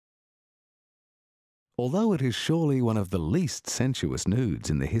Although it is surely one of the least sensuous nudes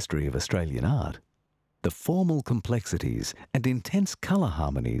in the history of Australian art, the formal complexities and intense colour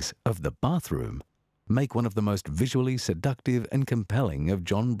harmonies of the bathroom make one of the most visually seductive and compelling of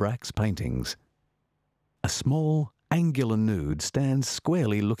John Brack's paintings. A small, angular nude stands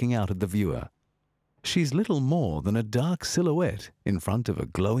squarely looking out at the viewer. She's little more than a dark silhouette in front of a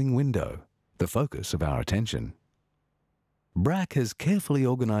glowing window, the focus of our attention. Brack has carefully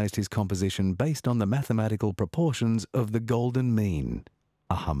organised his composition based on the mathematical proportions of the golden mean,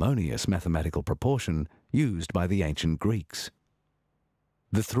 a harmonious mathematical proportion used by the ancient Greeks.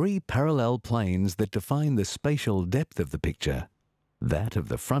 The three parallel planes that define the spatial depth of the picture, that of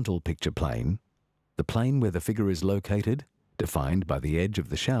the frontal picture plane, the plane where the figure is located, defined by the edge of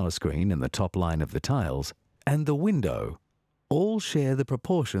the shower screen and the top line of the tiles, and the window, all share the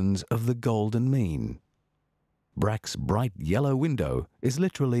proportions of the golden mean. Brack's bright yellow window is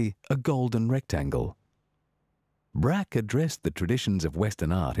literally a golden rectangle. Brack addressed the traditions of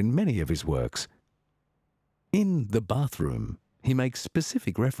Western art in many of his works. In The Bathroom, he makes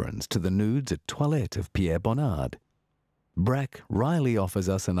specific reference to the nudes at toilette of Pierre Bonnard. Brack wryly offers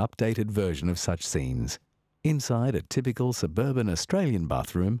us an updated version of such scenes inside a typical suburban Australian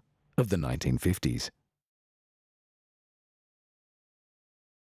bathroom of the 1950s.